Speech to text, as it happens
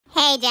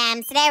Hey,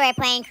 Gems. Today we're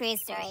playing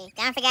Cruise Story.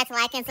 Don't forget to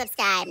like and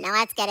subscribe. Now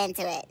let's get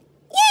into it.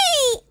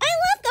 Yay! I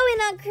love going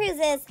on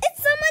cruises.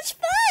 It's so much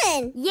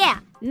fun.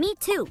 Yeah, me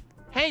too.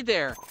 Hey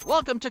there.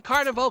 Welcome to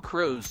Carnival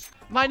Cruise.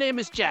 My name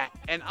is Jack,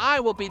 and I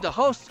will be the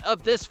host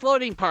of this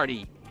floating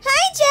party.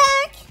 Hi,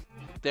 Jack.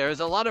 There's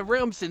a lot of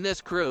rooms in this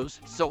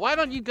cruise, so why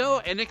don't you go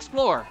and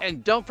explore?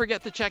 And don't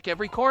forget to check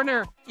every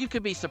corner. You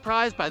could be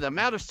surprised by the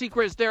amount of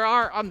secrets there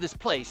are on this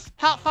place.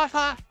 Ha ha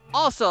ha!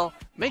 Also,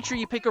 make sure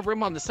you pick a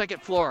room on the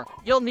second floor.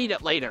 You'll need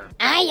it later.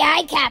 Aye,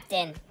 aye,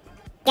 Captain.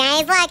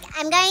 Guys, look.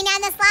 I'm going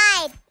down the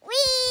slide.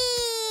 Whee!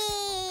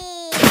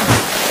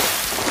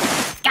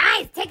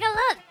 Guys, take a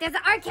look. There's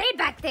an arcade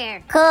back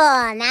there.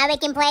 Cool. Now we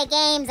can play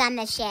games on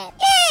the ship.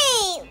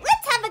 Yay!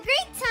 Let's have a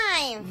great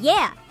time.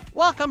 Yeah.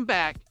 Welcome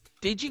back.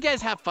 Did you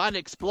guys have fun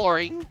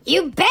exploring?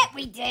 You bet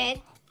we did.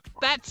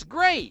 That's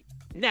great.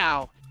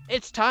 Now,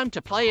 it's time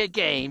to play a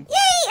game. Yay!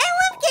 I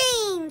love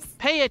games.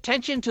 Pay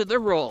attention to the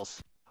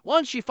rules.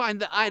 Once you find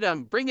the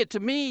item, bring it to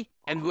me,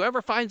 and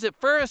whoever finds it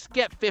first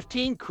get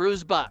 15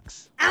 cruise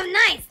bucks.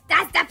 Oh, nice.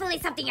 That's definitely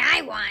something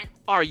I want.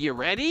 Are you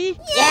ready?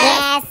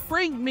 Yes.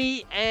 Bring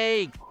me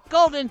a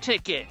golden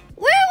ticket.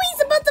 Where are we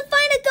supposed to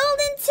find a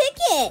golden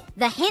ticket?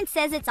 The hint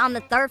says it's on the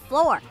 3rd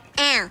floor.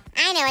 Oh,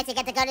 I know where to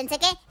get the golden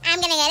ticket.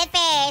 I'm gonna get it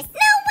first.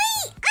 No,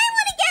 wait. I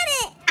want to get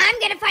it. I'm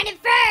going to find it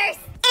first.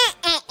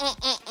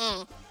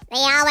 They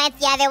all went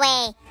the other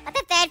way. But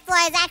the 3rd floor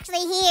is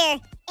actually here,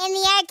 in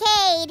the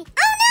arcade.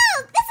 Oh,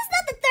 no. This is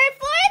not the 3rd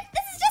floor.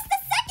 This is just the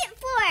 2nd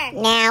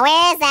floor. Now,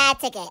 where's that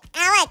ticket?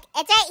 Oh, look,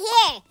 it's right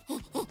here.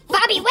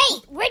 Bobby, wait.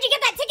 Where'd you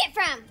get that ticket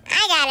from?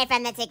 I got it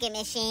from the ticket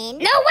machine.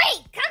 No,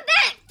 wait. Come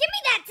back. Give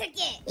me that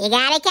ticket. You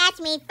gotta catch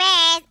me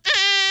first.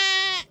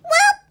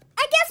 Well,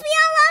 I guess we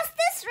all lost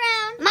this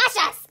round.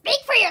 Masha,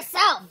 speak for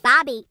yourself.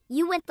 Bobby,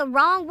 you went the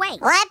wrong way.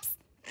 Whoops.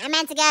 I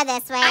meant to go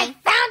this way. I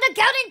found a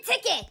golden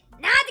ticket.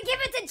 Now I have to give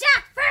it to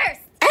Jack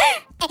first.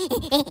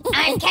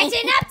 I'm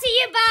catching up to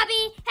you,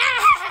 Bobby.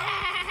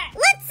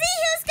 Let's see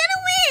who's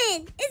gonna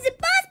win. Is it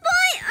Boss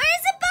Boy or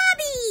is it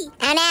Bobby?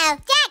 Oh no.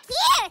 Jack,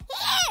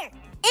 here!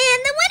 And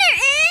the winner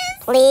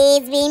is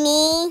Please be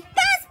me.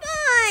 Boss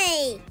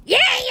Boy. Yay,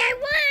 I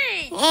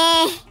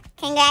won.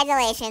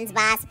 Congratulations,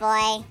 boss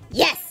boy.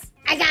 Yes,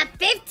 I got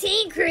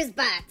 15 cruise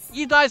bucks.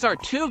 You guys are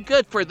too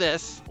good for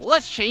this.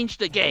 Let's change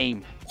the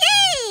game.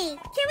 Yay! Can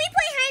we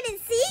play hide and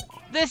seek?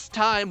 This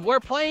time, we're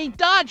playing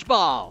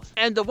dodgeball,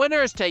 and the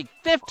winners take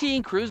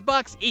 15 cruise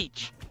bucks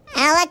each.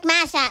 Oh, look,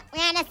 Masha.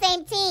 We're on the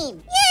same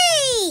team.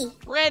 Yay!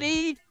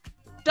 Ready?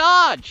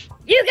 Dodge!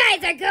 You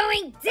guys are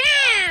going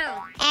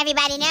down.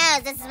 Everybody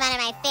knows this is one of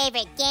my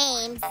favorite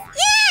games.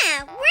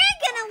 Yeah, we're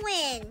gonna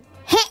win.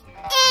 Take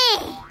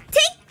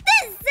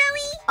this,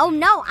 Zoe. Oh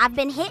no, I've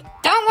been hit.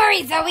 Don't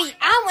worry, Zoe.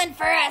 I'll win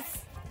for us.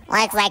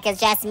 Looks like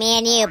it's just me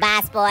and you,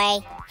 boss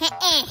boy.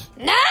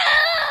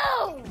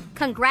 No!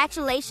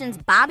 Congratulations,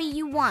 Bobby,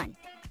 you won.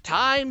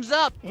 Time's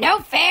up! No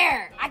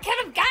fair. I could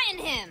have gotten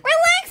him.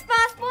 Relax,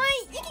 boss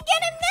boy. You can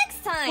get him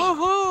next time.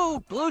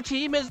 Woohoo! Blue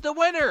team is the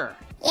winner!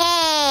 Yay,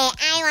 I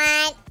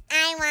won.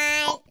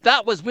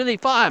 That was really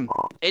fun.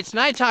 It's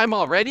nighttime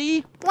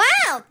already.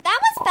 Wow, that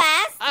was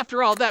fast.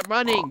 After all that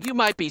running, you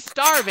might be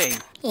starving.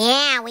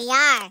 Yeah, we are.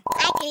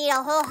 I could eat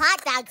a whole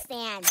hot dog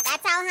stand.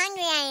 That's how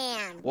hungry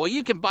I am. Well,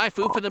 you can buy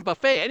food from the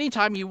buffet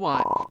anytime you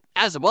want.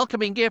 As a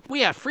welcoming gift,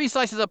 we have free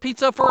slices of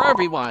pizza for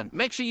everyone.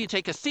 Make sure you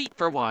take a seat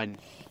for one.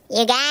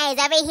 You guys,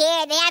 over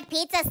here, they have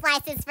pizza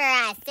slices for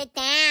us. Sit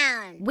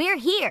down. We're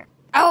here.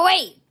 Oh,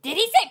 wait. Did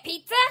he say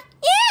pizza?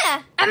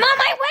 Yeah, I'm on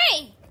my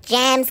way.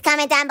 Gems,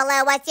 comment down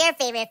below what's your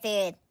favorite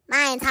food.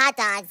 Mine's hot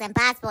dogs and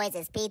boss boy's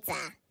is pizza.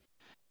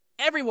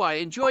 Everyone,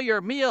 enjoy your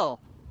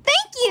meal.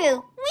 Thank you.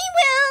 We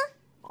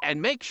will.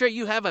 And make sure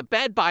you have a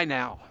bed by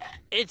now.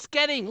 It's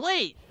getting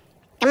late.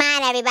 Come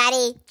on,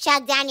 everybody.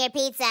 Chug down your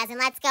pizzas and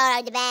let's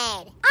go to bed.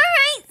 All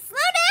right, slow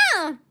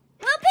down.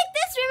 We'll pick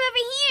this room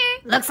over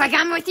here. Looks like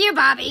I'm with you,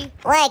 Bobby.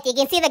 Look, you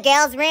can see the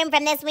girls' room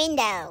from this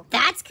window.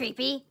 That's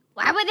creepy.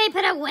 Why would they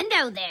put a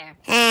window there?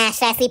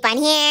 Should I sleep on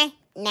here?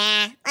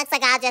 Nah, looks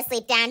like I'll just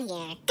sleep down here.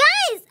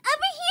 Guys,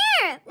 over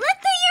here. Look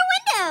through your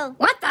window.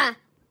 What the?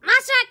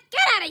 Masha,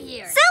 get out of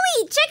here.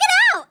 Zoe, check it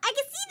out. I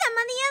can see them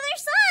on the other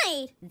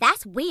side.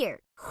 That's weird.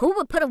 Who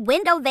would put a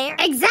window there?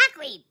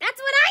 Exactly. That's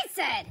what I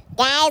said.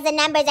 Guys, the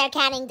numbers are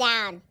counting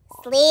down.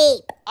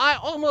 Sleep. I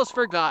almost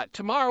forgot.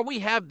 Tomorrow we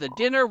have the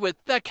dinner with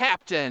the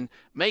captain.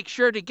 Make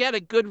sure to get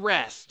a good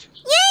rest.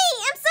 Yay,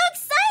 I'm so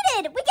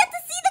excited. We get to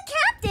see the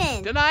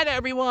captain. Good night,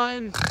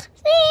 everyone.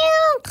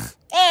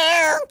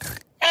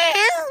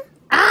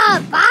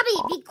 Oh,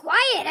 Bobby, be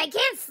quiet. I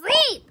can't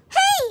sleep.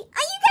 Hey,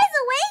 are you guys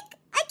awake?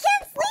 I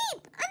can't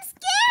sleep. I'm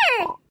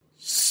scared.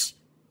 Shh.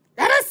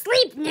 Let us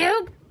sleep,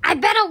 noob. I've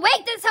been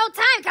awake this whole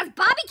time because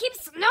Bobby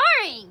keeps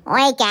snoring.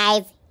 Wait,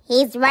 guys.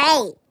 He's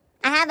right.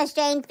 I have a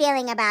strange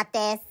feeling about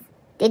this.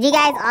 Did you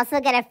guys also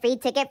get a free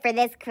ticket for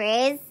this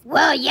cruise?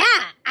 Well,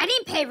 yeah. I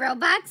didn't pay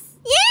Robux.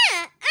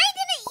 Yeah, I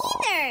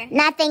didn't either.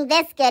 Nothing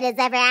this good is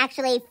ever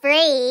actually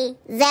free.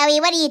 Zoe,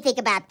 what do you think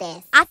about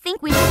this? I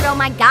think we should. Oh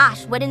my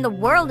gosh, what in the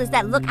world is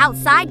that look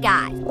outside,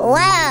 guys?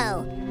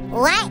 Whoa.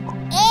 What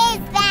is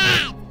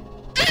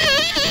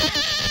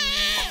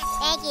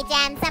you,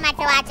 Gems, so much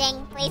for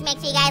watching. Please make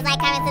sure you guys like,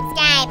 comment,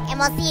 subscribe, and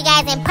we'll see you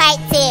guys in part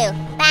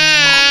 2.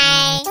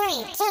 Bye!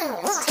 3, 2,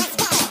 1, let's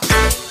go.